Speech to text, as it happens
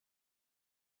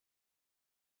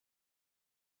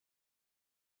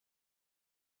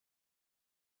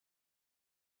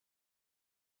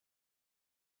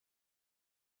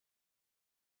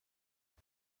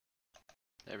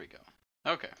There we go.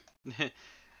 Okay.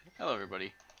 Hello,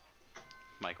 everybody.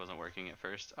 Mic wasn't working at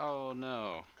first. Oh,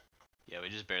 no. Yeah, we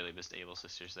just barely missed Able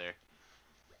Sisters there.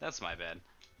 That's my bad.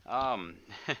 Um,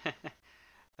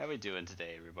 how we doing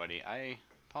today, everybody? I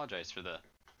apologize for the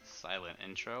silent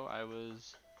intro. I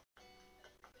was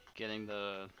getting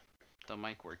the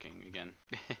mic working again.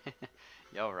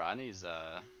 Yo, Rodney's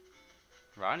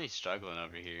struggling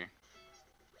over here.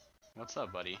 What's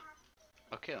up, buddy?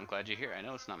 Okay, I'm glad you're here. I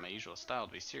know it's not my usual style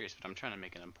to be serious, but I'm trying to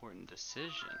make an important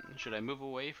decision. Should I move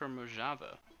away from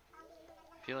Rojava?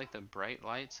 I feel like the bright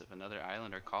lights of another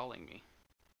island are calling me.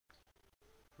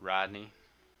 Rodney.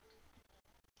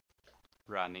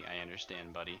 Rodney, I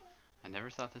understand, buddy. I never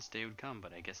thought this day would come,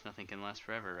 but I guess nothing can last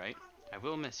forever, right? I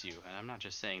will miss you, and I'm not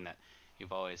just saying that.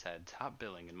 You've always had top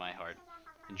billing in my heart.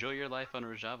 Enjoy your life on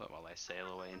Rojava while I sail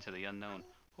away into the unknown,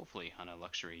 hopefully on a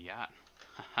luxury yacht.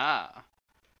 Haha!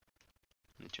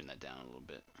 Let me turn that down a little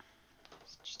bit,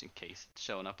 just in case it's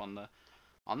showing up on the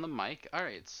mic.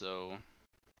 Alright, so I'm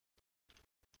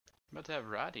about to have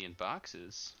Rodney in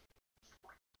boxes.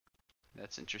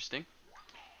 That's interesting.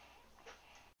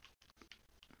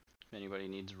 If anybody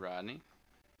needs Rodney,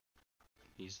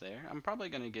 he's there. I'm probably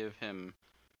going to give him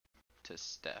to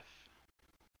Steph.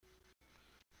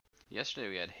 Yesterday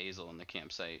we had Hazel in the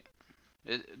campsite.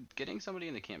 Getting somebody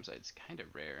in the campsite is kind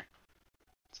of rare.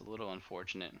 It's a little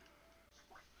unfortunate.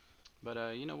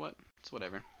 But you know what? It's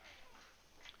whatever.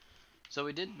 So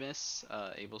we did miss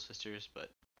Able Sisters, but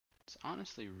it's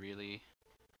honestly really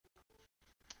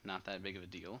not that big of a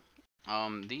deal.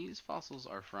 These fossils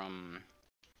are from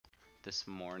this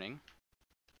morning.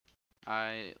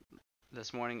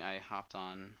 This morning I hopped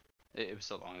on. It was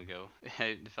so long ago.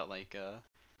 It felt like it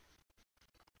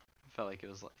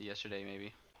was yesterday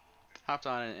maybe. Hopped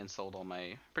on and sold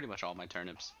pretty much all my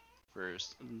turnips for a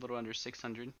little under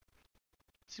 600.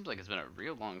 Seems like it's been a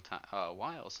real long time,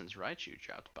 while since Raichu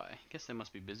dropped by. Guess they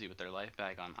must be busy with their life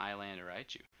back on Island or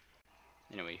Raichu.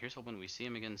 Anyway, here's hoping we see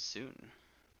him again soon.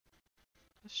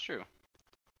 That's true.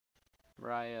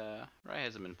 Rai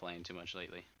hasn't been playing too much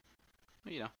lately.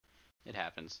 But, you know, it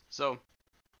happens. So,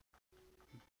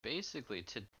 basically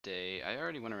today, I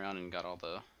already went around and got all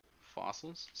the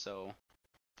fossils. So,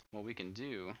 what we can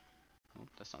do... Oh,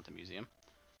 that's not the museum.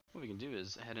 What we can do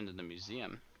is head into the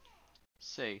museum.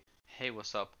 Say, hey,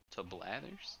 what's up to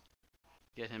Blathers?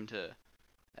 Get him to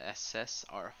assess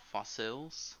our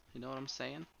fossils. You know what I'm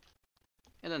saying?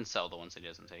 And then sell the ones that he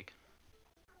doesn't take.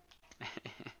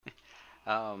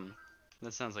 That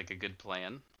sounds like a good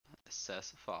plan.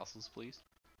 Assess fossils, please.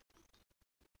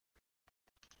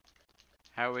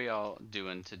 How are we all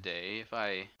doing today? If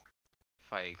I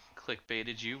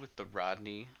clickbaited you with the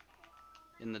Rodney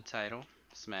in the title,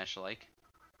 smash like.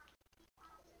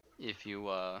 If you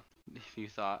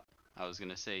thought I was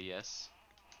gonna say yes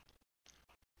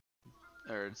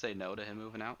or say no to him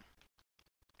moving out,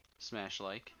 smash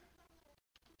like.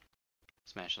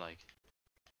 Smash like.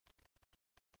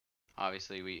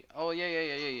 Obviously we. Oh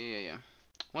yeah.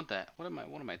 What that? What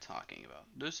am I talking about?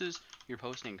 You're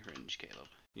posting cringe, Caleb.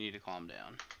 You need to calm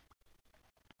down.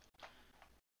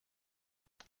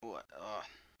 What?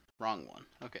 Wrong one.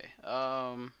 Okay.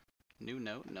 New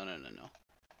note? No.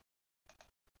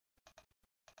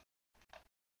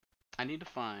 I need to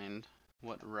find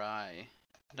what Rai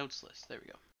notes list. There we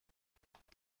go.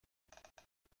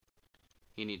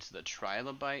 He needs the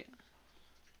trilobite.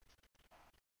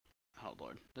 Oh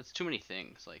lord, that's too many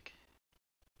things. Like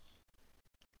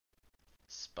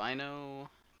Spino.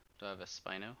 Do I have a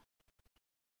Spino?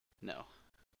 No.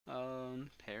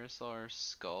 Parasaur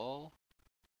skull.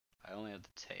 I only have the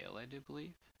tail, I do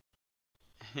believe.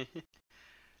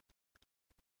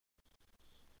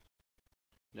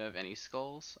 Do I have any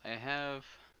skulls? I have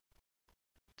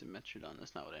Dimetrodon.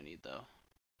 That's not what I need though.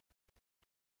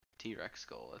 T-Rex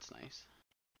skull. That's nice.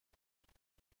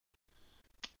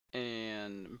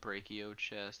 And Brachio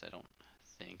chest. I don't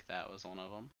think that was one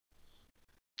of them.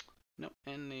 Nope.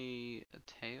 And a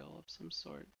tail of some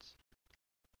sort.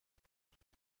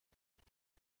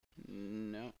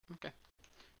 No. Okay.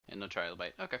 And no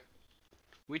trilobite. Okay.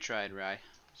 We tried, Rai.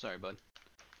 Sorry, bud.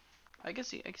 I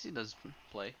guess he does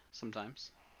play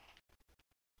sometimes.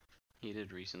 He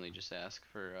did recently just ask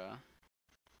for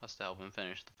us to help him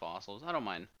finish the fossils. I don't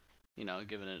mind, you know,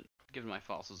 giving my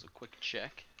fossils a quick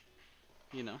check.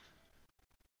 You know,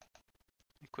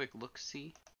 a quick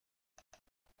look-see.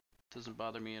 Doesn't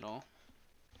bother me at all.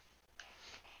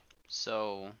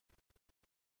 So,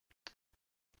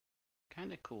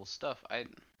 kind of cool stuff.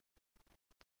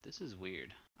 This is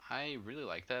weird. I really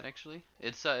like that actually.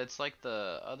 It's like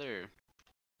the other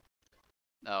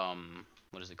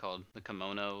what is it called? The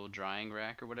kimono drying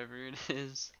rack or whatever it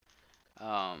is.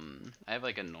 I have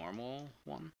like a normal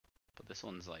one, but this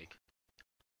one's like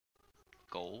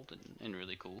gold and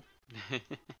really cool.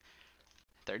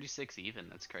 36 even,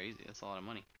 that's crazy. That's a lot of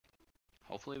money.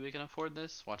 Hopefully we can afford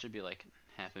this. Watch it be like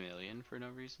 $500,000 for no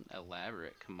reason.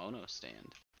 Elaborate kimono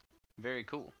stand. Very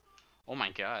cool. Oh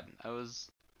my god, I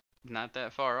was not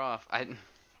that far off. I'd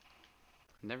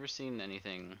never seen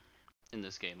anything in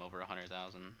this game over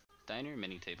 100,000. Diner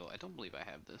mini table. I don't believe I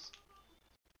have this.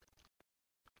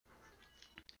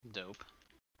 Dope.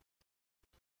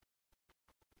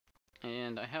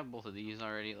 And I have both of these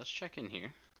already. Let's check in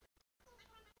here.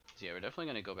 So yeah, we're definitely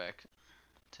gonna go back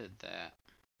to that.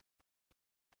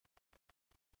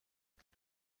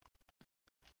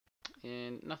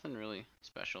 And nothing really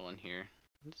special in here.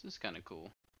 This is kind of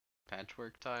cool.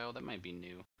 Patchwork tile. That might be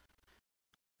new.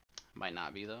 Might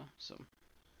not be though. So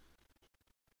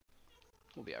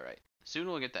we'll be alright. Soon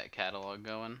we'll get that catalog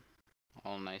going.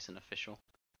 All nice and official.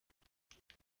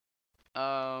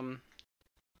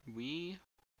 We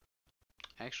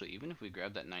actually, even if we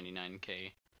grab that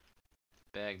 99k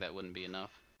bag, that wouldn't be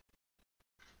enough.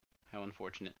 How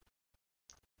unfortunate.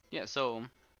 Yeah, so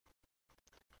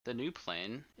the new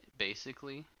plan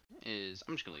basically is,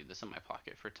 I'm just gonna leave this in my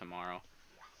pocket for tomorrow.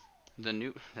 The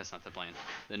new, that's not the plan.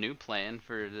 The new plan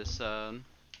for this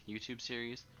YouTube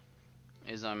series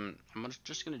is I'm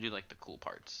just gonna do like the cool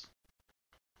parts.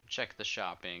 Check the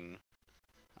shopping,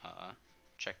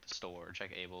 check the store,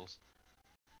 check Abel's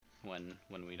when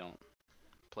we don't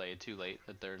play too late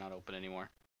that they're not open anymore.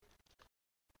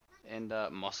 And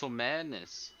Muscle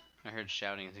Madness. I heard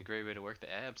shouting is a great way to work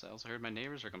the abs. I also heard my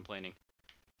neighbors are complaining.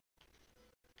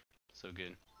 So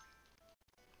good.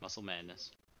 Muscle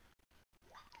Madness.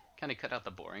 Kind of cut out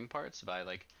the boring parts by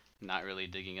like not really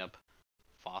digging up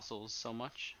fossils so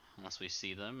much unless we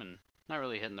see them, and not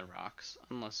really hitting the rocks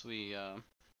unless we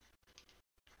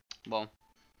well,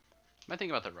 my thing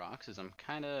about the rocks is I'm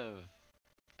kind of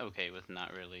okay with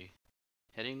not really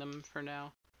hitting them for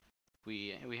now.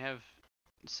 We have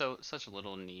such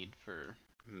little need for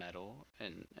metal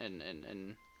and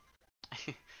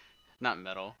not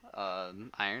metal,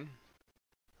 iron.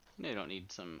 No, you don't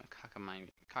need some cockamamie.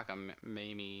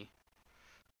 Cockamime?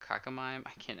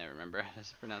 I can't ever remember how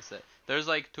to pronounce that. There's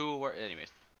like two words.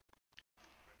 Anyways.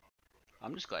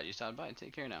 I'm just glad you stopped by.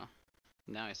 Take care now.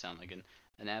 Now I sound like an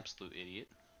absolute idiot.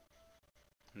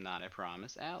 Not, I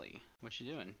promise. Allie, what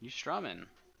you doing? You strumming.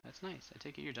 That's nice. I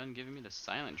take it you're done giving me the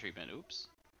silent treatment. Oops.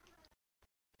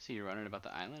 See you running about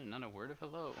the island and not a word of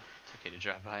hello. It's okay to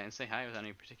drop by and say hi without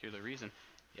any particular reason.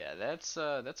 Yeah, that's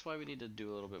why we need to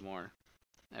do a little bit more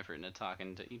effort into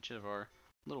talking to each of our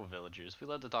little villagers. We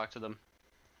love to talk to them.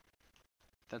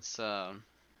 That's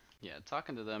yeah,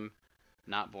 talking to them,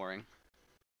 not boring.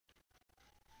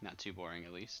 Not too boring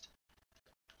at least.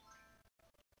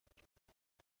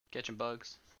 Catching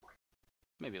bugs,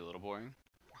 maybe a little boring,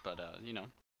 but you know,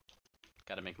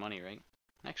 gotta make money, right?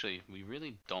 Actually, we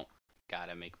really don't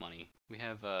gotta make money. We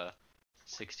have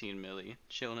 16 milli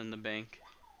chilling in the bank,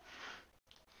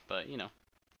 but you know,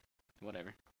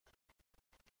 whatever.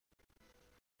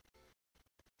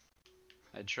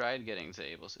 I tried getting to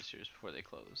Able Sisters before they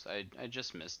closed. I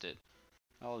just missed it.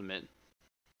 I'll admit.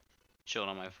 Chilled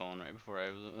on my phone right before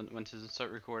I went to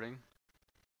start recording.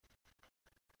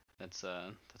 That's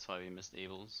why we missed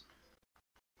Abel's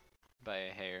by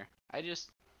a hair. I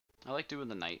like doing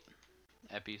the night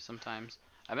epi sometimes.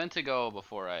 I meant to go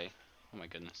before I, oh my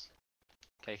goodness.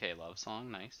 KK love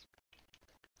song, nice.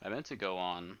 I meant to go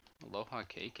on Aloha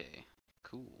KK.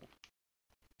 Cool.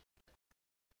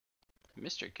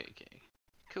 Mr. KK.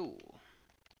 Cool.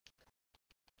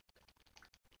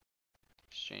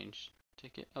 Exchange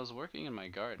ticket. I was working in my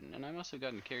garden, and I must have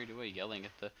gotten carried away yelling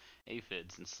at the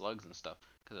aphids and slugs and stuff,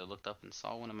 because I looked up and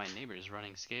saw one of my neighbors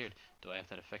running scared. Do I have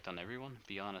that effect on everyone?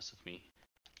 Be honest with me,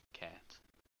 cat.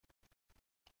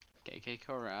 KK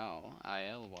Corral.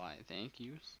 ILY. Thank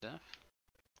you, Steph.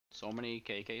 So many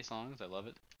KK songs. I love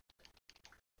it.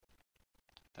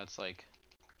 That's like...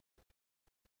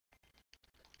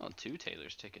 oh, 2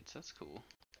 Taylor's tickets. That's cool.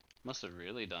 Must have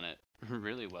really done it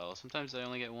really well. Sometimes I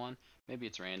only get 1. Maybe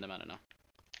it's random. I don't know.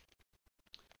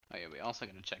 Oh yeah, we also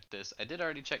gotta check this. I did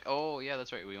already check. Oh yeah,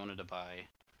 that's right. We wanted to buy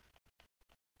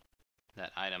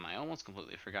that item. I almost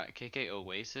completely forgot. KK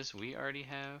Oasis. We already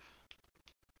have.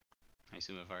 I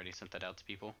assume I've already sent that out to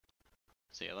people.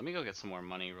 So yeah, let me go get some more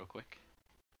money real quick.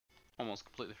 Almost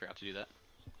completely forgot to do that.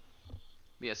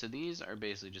 But yeah, so these are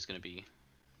basically just gonna be,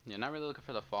 yeah, not really looking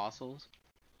for the fossils.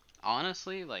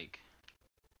 Honestly, like,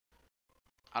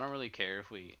 I don't really care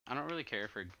if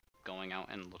we're going out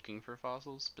and looking for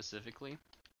fossils specifically.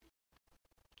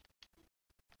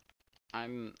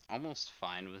 I'm almost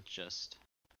fine with just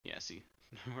Yeah, see,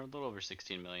 we're a little over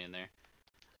 16 million there.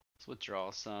 Let's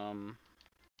withdraw some.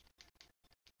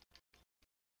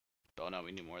 Oh no,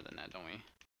 we need more than that, don't we?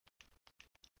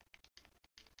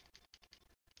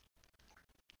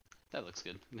 That looks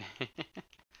good.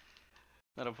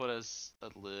 That'll put us a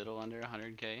little under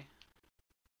 100k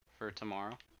for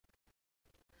tomorrow.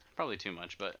 Probably too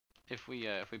much, but if we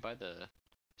buy the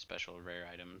special rare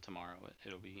item tomorrow,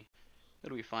 it'll be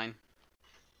fine.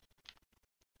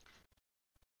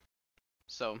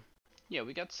 So, yeah,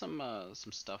 we got some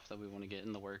stuff that we want to get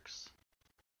in the works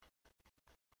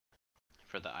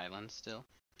for the island still.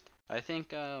 I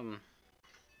think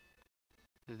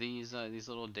these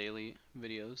little daily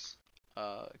videos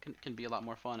can be a lot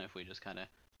more fun if we just kind of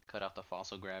cut out the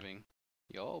fossil grabbing.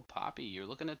 Yo, Poppy, you're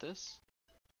looking at this?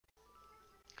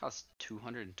 Costs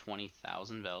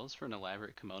 220,000 bells for an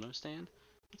elaborate kimono stand?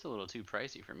 It's a little too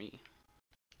pricey for me.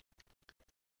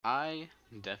 I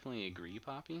definitely agree,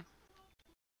 Poppy.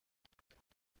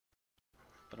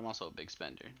 But I'm also a big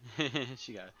spender.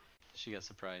 she got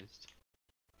surprised.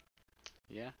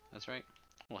 Yeah, that's right.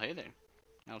 Well, hey there.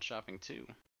 Out shopping too.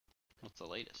 What's the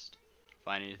latest?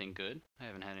 Find anything good? I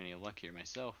haven't had any luck here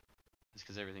myself. It's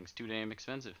because everything's too damn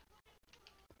expensive.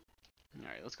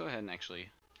 Alright, let's go ahead and actually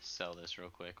sell this real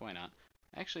quick. Why not?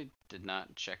 I actually did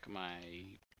not check my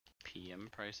PM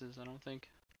prices, I don't think.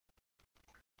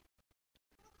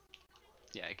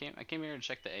 Yeah, I came here to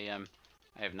check the AM.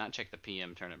 I have not checked the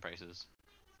PM turnip prices.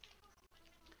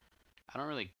 I don't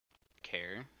really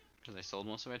care because I sold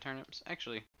most of my turnips.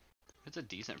 Actually, it's a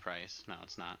decent price. No,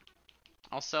 it's not.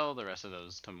 I'll sell the rest of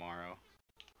those tomorrow.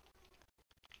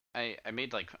 I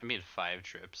made 5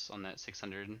 trips on that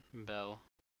 600 bell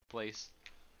place,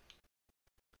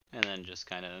 and then just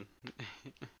kind of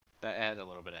that had a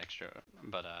little bit extra,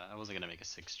 but I wasn't gonna make a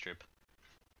 6th trip.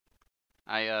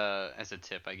 I as a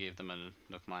tip, I gave them a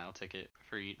Nook Mile ticket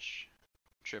for each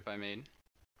trip I made,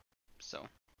 so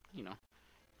you know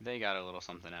they got a little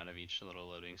something out of each little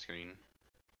loading screen.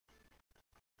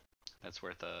 That's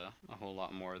worth a whole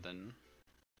lot more than,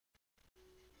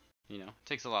 it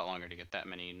takes a lot longer to get that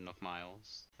many Nook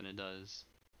Miles than it does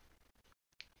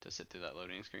to sit through that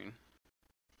loading screen.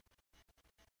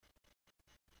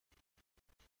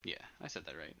 Yeah, I said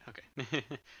that right. Okay.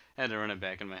 I had to run it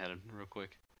back in my head real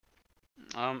quick.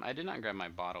 I did not grab my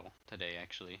bottle today,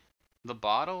 actually. The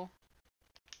bottle,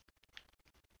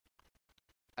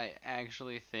 I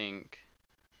actually think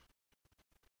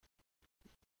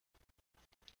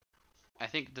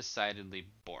decidedly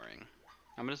boring.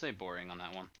 I'm gonna say boring on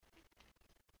that one.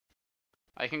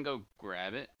 I can go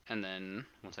grab it, and then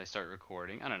once I start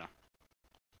recording, I don't know.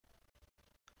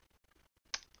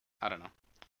 I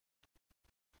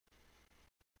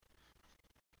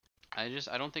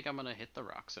don't think I'm gonna hit the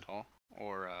rocks at all.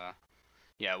 Or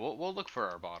yeah, we'll look for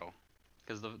our bottle,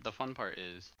 because the fun part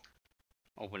is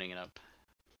opening it up.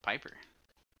 Piper,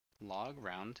 log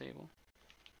round table.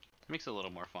 It makes it a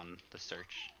little more fun to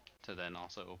search to then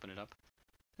also open it up.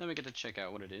 Then we get to check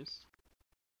out what it is.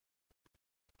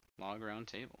 Log round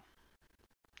table.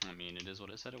 I mean, it is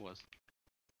what it said it was.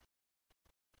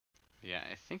 Yeah,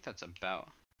 I think that's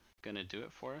about gonna do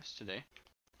it for us today.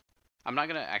 I'm not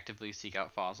gonna actively seek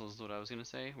out fossils, is what I was gonna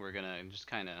say. We're gonna just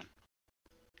kind of,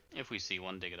 if we see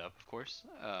one, dig it up, of course.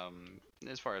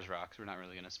 As far as rocks, we're not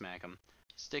really gonna smack them.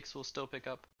 Sticks we'll still pick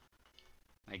up,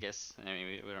 I guess. I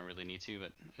mean, we don't really need to,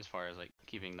 but as far as like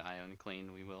keeping the island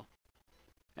clean, we will.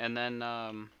 And then,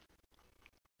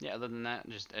 yeah, other than that,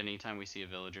 just anytime we see a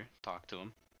villager, talk to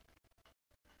them.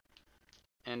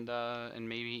 And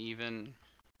maybe even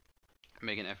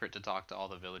make an effort to talk to all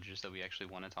the villagers that we actually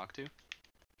want to talk to.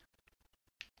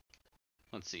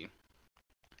 Let's see.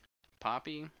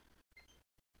 Poppy.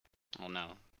 Oh no.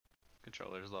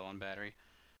 Controller's low on battery.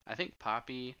 I think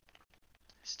Poppy,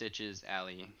 Stitches,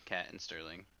 Allie, Cat, and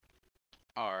Sterling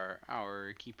are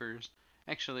our keepers.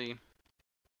 Actually,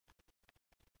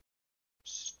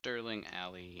 Sterling,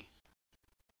 Allie,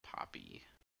 Poppy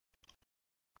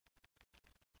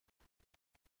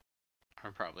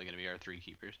are probably going to be our 3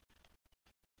 keepers.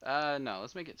 No,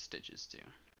 let's make it Stitches too.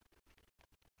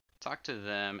 Talk to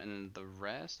them, and the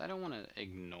rest I don't want to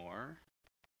ignore.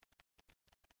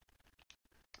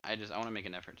 I want to make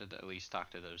an effort to at least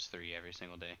talk to those 3 every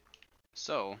single day.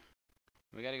 So,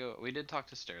 we gotta go. We did talk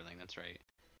to Sterling, that's right.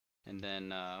 And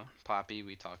then Poppy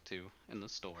we talked to in the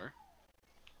store.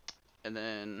 And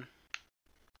then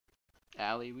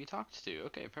Allie we talked to.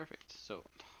 Okay, perfect. So,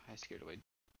 I scared away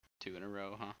 2 in a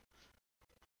row, huh?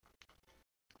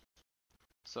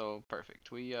 So,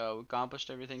 perfect. We accomplished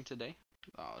everything today.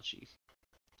 Oh, jeez.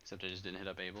 Except I just didn't hit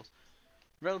up Abel's.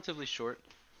 Relatively short.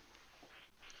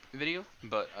 video,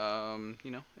 but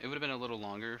you know, it would have been a little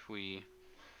longer if we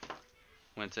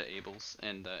went to Abel's,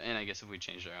 and I guess if we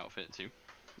changed our outfit too.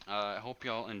 I hope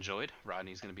y'all enjoyed.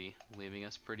 Rodney's gonna be leaving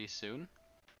us pretty soon.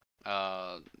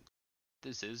 Uh,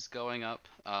 this is going up.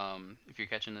 If you're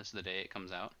catching this the day it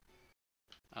comes out,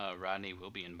 Rodney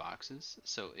will be in boxes.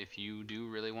 So if you do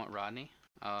really want Rodney,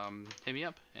 hit me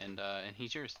up, and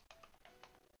he's yours.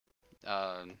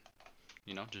 Uh,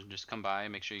 you know, just come by.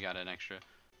 Make sure you got an extra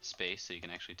space so you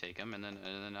can actually take him, and then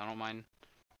I don't mind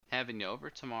having you over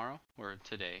tomorrow or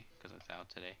today because it's out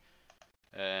today.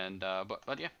 And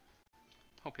but yeah,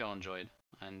 hope y'all enjoyed,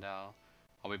 and I'll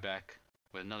be back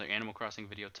with another Animal Crossing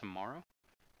video tomorrow.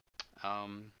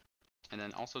 Um, and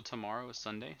then also tomorrow is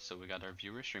Sunday, so we got our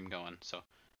viewer stream going. So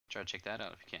try to check that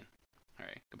out if you can. All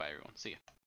right, goodbye everyone. See ya.